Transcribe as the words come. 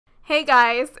Hey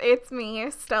guys, it's me,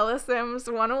 Stella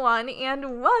Sims 101,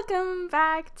 and welcome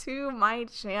back to my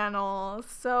channel.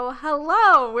 So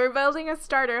hello, we're building a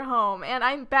starter home, and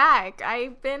I'm back.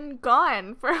 I've been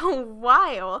gone for a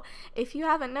while. If you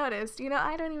haven't noticed,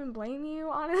 I don't even blame you,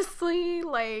 honestly.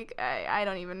 Like, I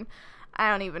don't even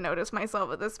notice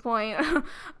myself at this point.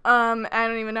 I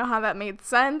don't even know how that made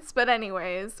sense, but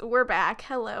anyways, we're back.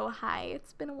 Hello, hi.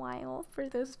 It's been a while for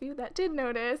those of you that did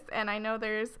notice, and I know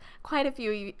there's quite a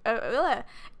few.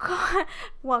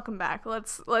 Welcome back.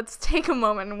 Let's take a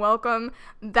moment and welcome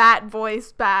that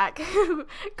voice back.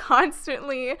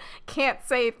 Constantly can't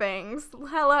say things.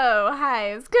 Hello,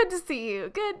 hi. It's good to see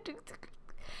you. Good.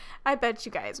 I bet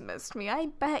you guys missed me. I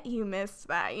bet you missed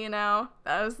that,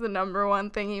 That was the number one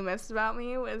thing you missed about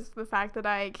me, was the fact that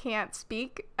I can't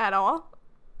speak at all.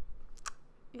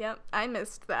 Yep, I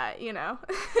missed that,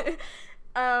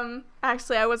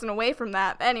 Actually, I wasn't away from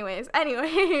that. Anyways, I don't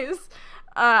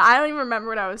even remember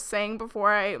what I was saying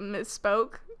before I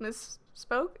misspoke.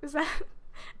 Misspoke? Is that?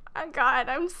 Oh, God,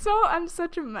 I'm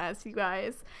such a mess, you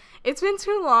guys. It's been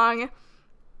too long.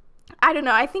 I don't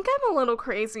know, I think I'm a little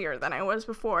crazier than I was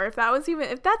before, if that's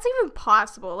even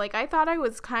possible. Like, I thought I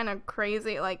was kind of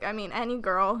crazy. Like, I mean, any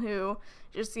girl who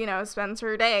just, spends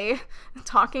her day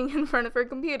talking in front of her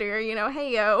computer,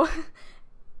 hey, yo,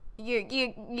 you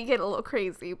get a little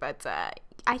crazy, but,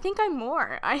 I think I'm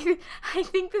more. I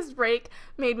think this break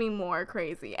made me more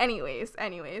crazy. Anyways.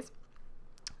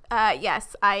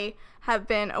 Yes, I have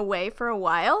been away for a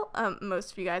while.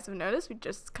 Most of you guys have noticed. We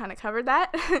just kind of covered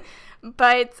that.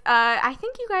 But I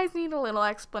think you guys need a little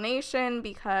explanation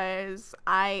because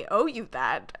I owe you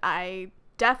that. I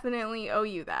definitely owe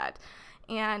you that.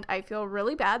 And I feel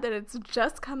really bad that it's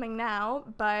just coming now,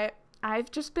 but I've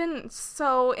just been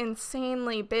so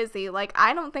insanely busy. Like,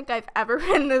 I don't think I've ever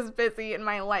been this busy in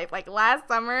my life. Like, last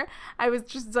summer, I was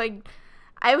just like,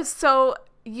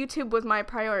 YouTube was my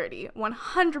priority,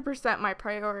 100% my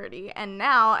priority, and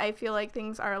now I feel like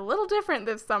things are a little different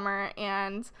this summer,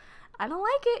 and I don't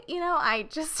like it,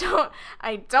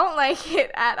 I don't like it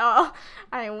at all.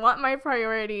 I want my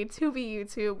priority to be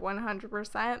YouTube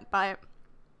 100%, but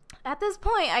at this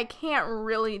point, I can't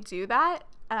really do that,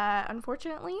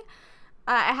 unfortunately.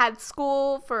 I had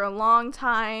school for a long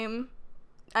time.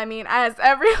 I mean, as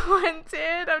everyone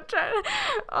did.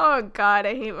 Oh God,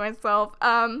 I hate myself.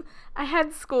 I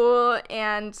had school,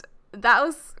 and that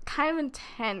was kind of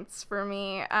intense for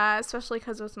me, especially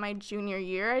because it was my junior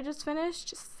year I just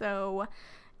finished. So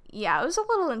yeah, it was a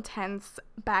little intense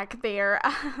back there.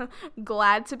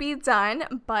 Glad to be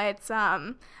done, but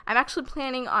I'm actually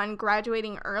planning on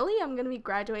graduating early. I'm going to be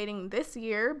graduating this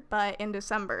year, but in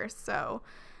December, so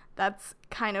that's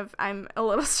I'm a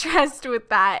little stressed with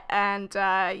that, and,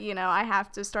 I have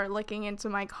to start looking into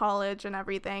my college and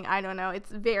everything. I don't know,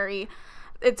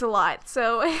 it's a lot,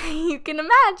 so you can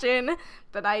imagine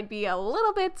that I'd be a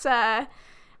little bit,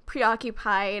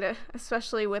 preoccupied,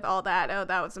 especially with all that. Oh,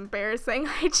 that was embarrassing.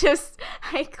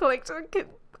 I clicked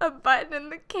a button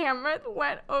and the camera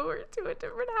went over to a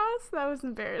different house. That was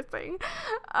embarrassing.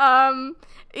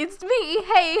 It's me.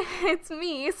 Hey, it's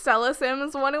me, Stella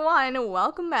Sims 101.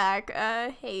 Welcome back.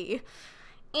 Hey.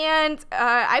 And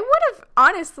I would have,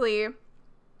 honestly,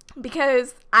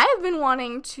 because I've been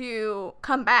wanting to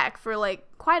come back for like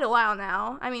quite a while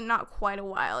now. I mean, not quite a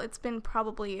while. It's been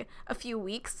probably a few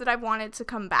weeks that I've wanted to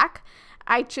come back.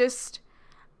 I just,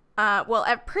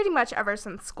 pretty much ever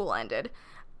since school ended.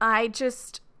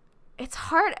 It's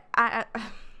hard.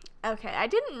 Okay, I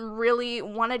didn't really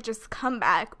want to just come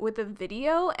back with a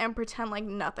video and pretend like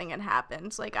nothing had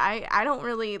happened. Like, I don't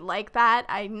really like that.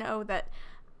 I know that,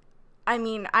 I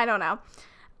don't know.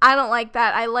 I don't like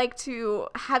that. I like to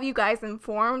have you guys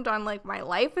informed on, like, my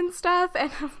life and stuff,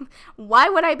 and why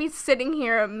would I be sitting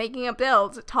here making a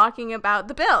build, talking about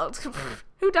the build?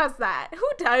 Who does that? Who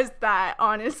does that,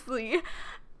 honestly?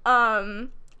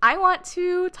 I want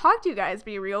to talk to you guys,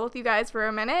 be real with you guys for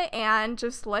a minute, and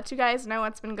just let you guys know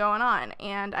what's been going on.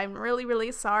 And I'm really,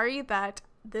 really sorry that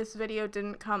this video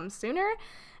didn't come sooner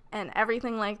and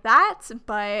everything like that,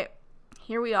 but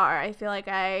here we are. I feel like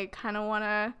I kind of want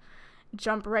to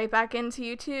jump right back into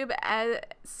YouTube as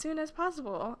soon as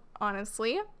possible,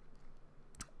 honestly.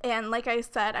 And like I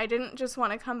said, I didn't just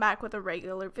want to come back with a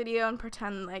regular video and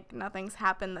pretend like nothing's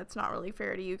happened. That's not really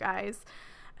fair to you guys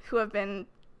who have been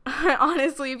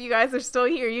honestly, if you guys are still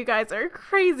here, you guys are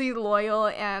crazy loyal,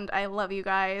 and I love you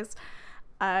guys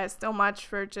so much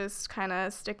for just kind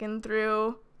of sticking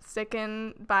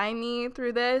by me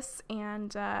through this,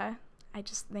 and I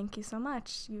just thank you so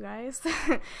much, you guys.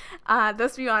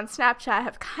 Those of you on Snapchat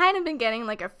have kind of been getting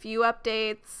like a few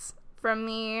updates from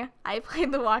me. I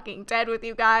played The Walking Dead with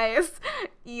you guys.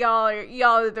 Y'all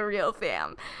are the real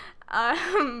fam.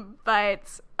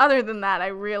 But other than that, I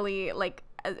really, like,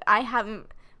 I haven't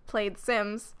played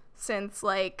Sims since,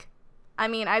 like, I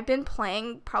mean, I've been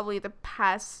playing probably the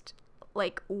past,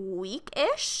 like,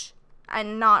 week-ish,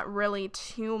 and not really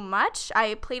too much.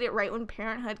 I played it right when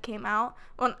Parenthood came out.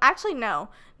 Well, actually, no,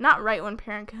 not right when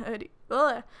Parenthood,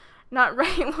 not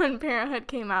right when Parenthood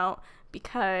came out,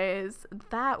 because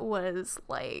that was,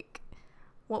 like,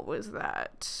 what was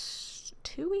that,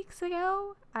 2 weeks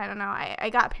ago? I don't know. I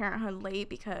got Parenthood late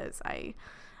because I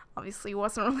obviously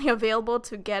wasn't really available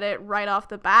to get it right off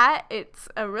the bat. It's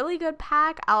a really good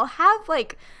pack. I'll have,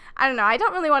 like, I don't know, I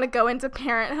don't really want to go into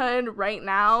Parenthood right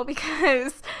now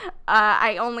because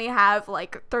I only have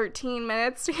like 13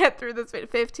 minutes to get through this,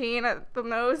 15 at the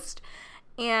most,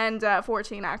 and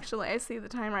 14 actually. I see the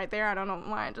time right there. I don't know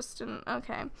why I just didn't,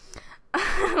 okay.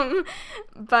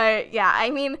 But yeah, I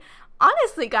mean,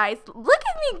 honestly, guys, look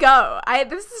at me go.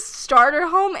 This is starter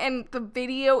home, and the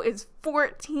video is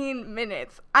 14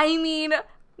 minutes. I mean,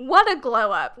 what a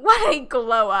glow up. What a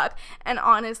glow up. And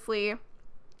honestly,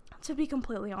 to be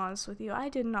completely honest with you, I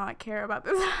did not care about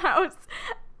this house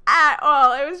at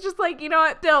all. It was just like, you know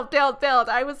what, build.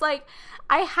 I was like,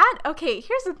 okay,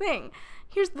 here's the thing.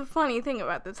 Here's the funny thing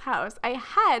about this house. I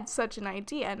had such an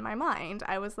idea in my mind.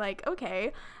 I was like,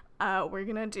 okay, we're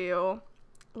gonna do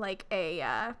like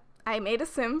I made a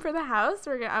sim for the house.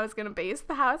 I was gonna base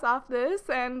the house off this,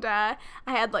 and I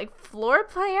had like floor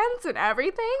plans and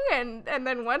everything, and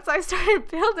then once I started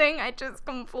building, I just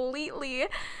completely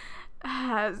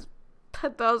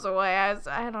put those away.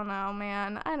 I don't know,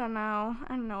 man. I don't know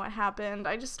what happened.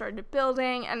 I just started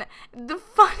building, and the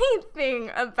funny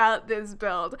thing about this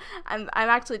build, and I'm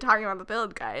actually talking about the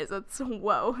build, guys. It's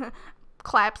whoa,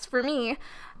 claps for me.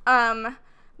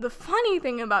 The funny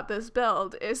thing about this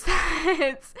build is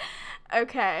that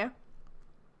okay,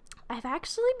 I've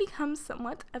actually become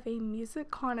somewhat of a music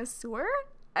connoisseur,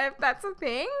 if that's a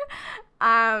thing.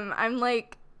 I'm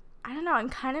like, I don't know, I'm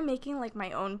kind of making like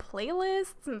my own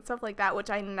playlists and stuff like that, which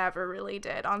I never really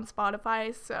did on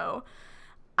Spotify, so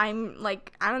I'm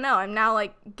like, I don't know, I'm now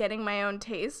like getting my own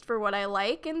taste for what I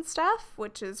like and stuff,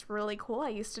 which is really cool. I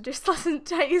used to be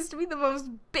the most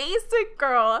basic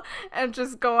girl and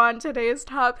just go on today's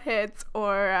top hits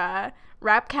or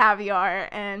Rap Caviar,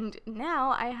 and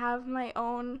now I have my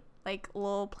own like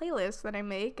little playlist that I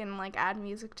make and like add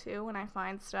music to when I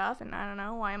find stuff. And I don't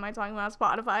know, why am I talking about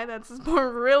Spotify? That's just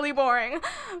really boring.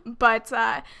 But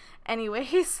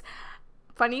anyways,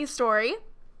 funny story.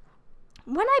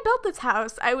 When I built this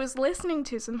house, I was listening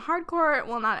to some hardcore,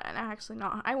 well,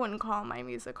 I wouldn't call my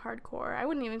music hardcore. I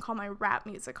wouldn't even call my rap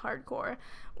music hardcore,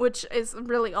 which is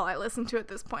really all I listen to at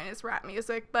this point is rap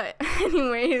music. But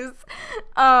anyways,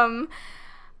 I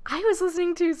was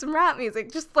listening to some rap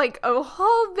music, just like a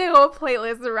whole big old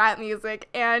playlist of rap music,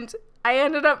 and I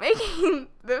ended up making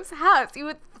this house. You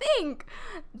would think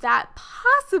that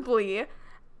possibly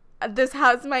this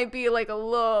house might be like a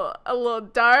little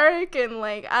dark and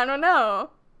like, I don't know,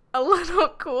 a little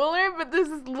cooler, but this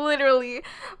is literally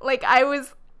like I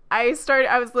was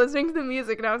listening to the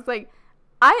music and I was like,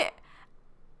 I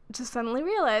just suddenly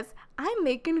realized I'm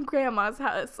making grandma's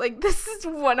house. Like, this is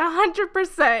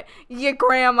 100% your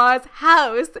grandma's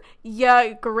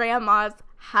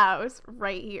house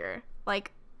right here.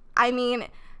 Like, I mean,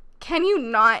 can you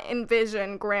not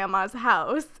envision grandma's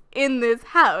house in this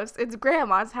house? It's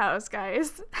grandma's house,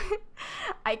 guys.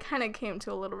 I kind of came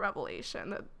to a little revelation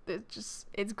that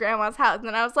it's grandma's house. And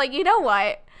then I was like, you know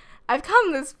what? I've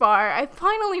come this far. I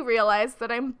finally realized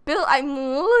that I'm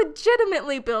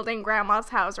legitimately building grandma's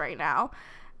house right now.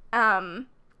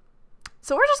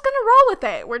 So we're just gonna roll with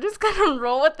it. We're just gonna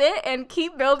roll with it and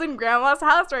keep building grandma's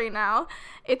house right now.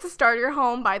 It's a starter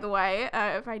home, by the way.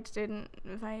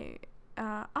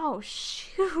 Oh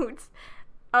shoot.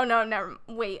 Oh no, never.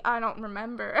 Wait, I don't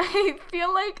remember. I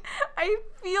feel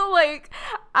like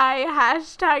I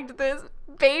hashtagged this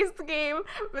base game,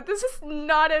 but this is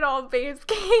not at all base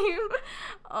game.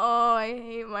 Oh, I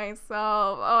hate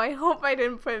myself. Oh, I hope I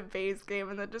didn't put base game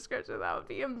in the description. That would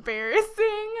be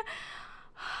embarrassing.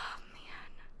 Oh,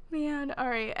 man. All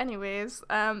right. Anyways,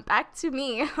 back to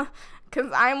me,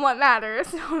 because I'm what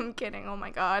matters. No, I'm kidding. Oh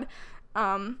my god.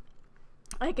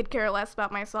 I could care less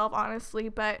about myself, honestly,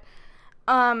 but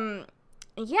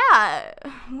yeah,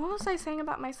 what was I saying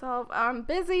about myself? I'm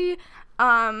busy.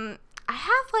 I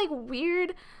have like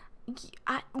weird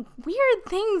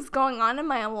things going on in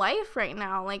my life right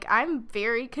now. Like, I'm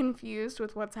very confused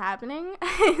with what's happening.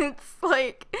 It's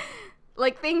like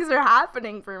like things are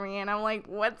happening for me, and I'm like,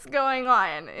 what's going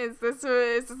on? Is this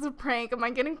a prank? Am I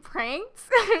getting pranked?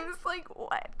 It's like,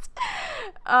 what?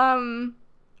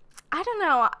 I don't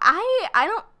know.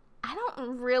 I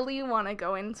don't really want to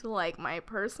go into like my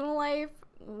personal life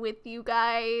with you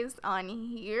guys on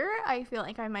here. I feel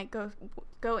like I might go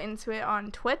into it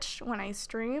on Twitch when I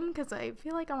stream, because I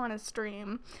feel like I want to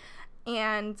stream,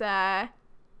 and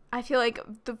I feel like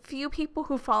the few people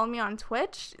who follow me on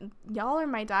Twitch, y'all are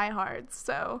my diehards.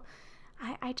 So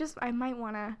I might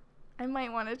wanna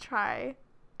try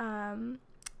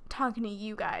talking to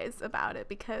you guys about it,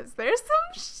 because there's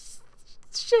some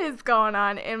shit's going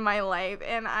on in my life,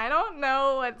 and I don't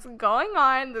know what's going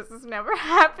on. This has never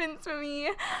happened to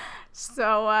me.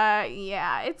 So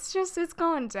yeah, it's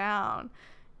going down.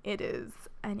 It is,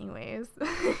 anyways.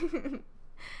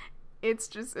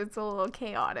 It's a little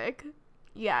chaotic.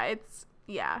 Yeah,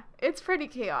 it's pretty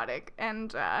chaotic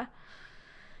and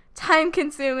time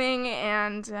consuming,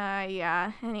 and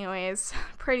yeah, anyways,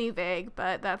 pretty vague,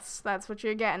 but that's what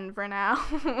you're getting for now.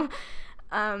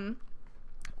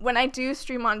 When I do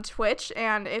stream on Twitch,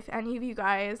 and if any of you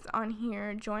guys on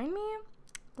here join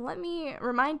me,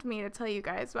 remind me to tell you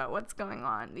guys about what's going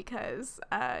on, because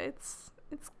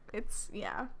it's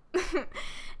yeah.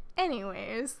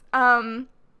 Anyways, oh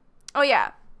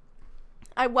yeah,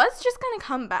 I was just gonna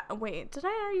come back. Wait, did I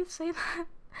already say that?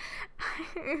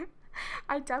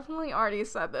 I definitely already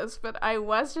said this, but I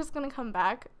was just gonna come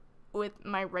back with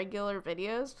my regular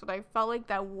videos, but I felt like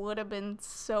that would have been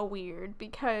so weird,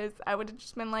 because I would have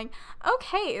just been like,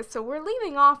 okay, so we're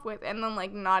leaving off with, and then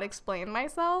like not explain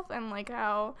myself, and like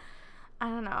how, I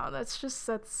don't know, that's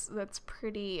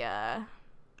pretty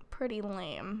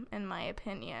lame in my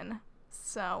opinion.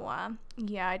 So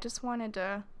yeah, I just wanted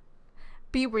to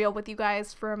be real with you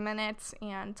guys for a minute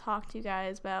and talk to you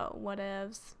guys about what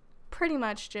ifs. Pretty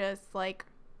much just like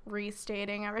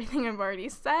restating everything I've already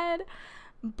said,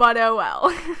 but oh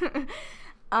well.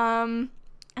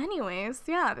 Anyways,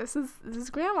 yeah, this is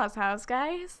Grandma's house,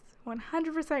 guys.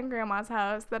 100% Grandma's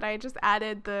house that I just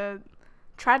added the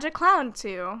tragic clown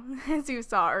to, as you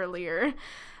saw earlier.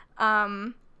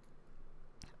 But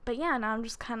yeah, now I'm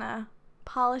just kind of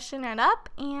polishing it up,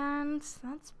 and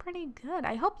that's pretty good.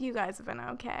 I hope you guys have been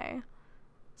okay,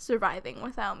 surviving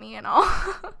without me and all.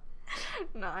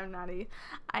 No, I'm not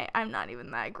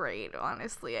even that great,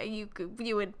 honestly.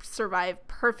 You would survive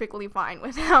perfectly fine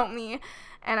without me,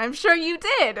 and I'm sure you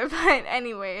did. But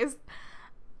anyways,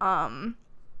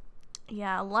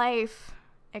 yeah, life,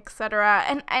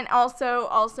 etc. And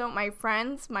also my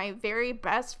friends, my very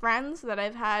best friends that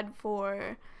I've had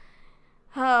for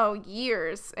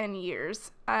years and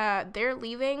years. They're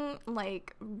leaving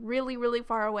like really, really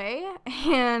far away,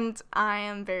 and I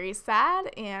am very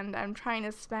sad, and I'm trying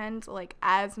to spend like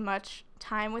as much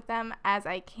time with them as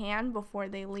I can before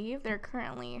they leave. They're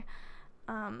currently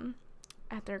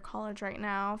at their college right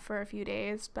now for a few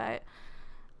days, but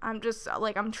I'm just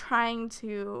like, I'm trying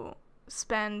to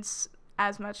spend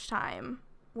as much time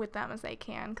with them as I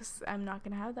can, because I'm not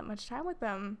gonna have that much time with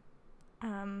them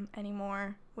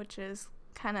anymore, which is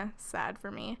kind of sad for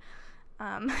me,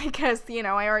 because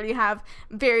I already have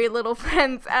very little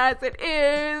friends as it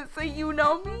is, so you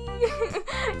know me.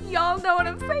 Y'all know what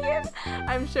I'm saying.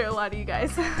 I'm sure a lot of you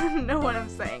guys know what I'm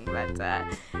saying, but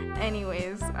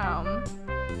anyways, I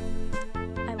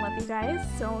love you guys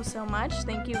so much.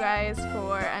 Thank you guys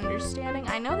for understanding.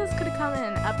 I know this could have come in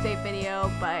an update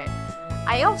video, but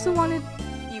I also wanted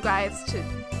you guys to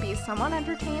be somewhat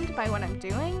entertained by what I'm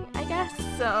doing, I guess,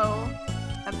 so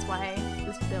that's why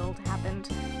this build happened.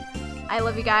 I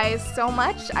love you guys so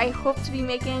much. I hope to be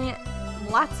making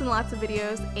lots and lots of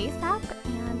videos ASAP,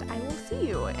 and I will see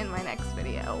you in my next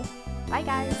video. Bye,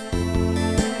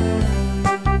 guys.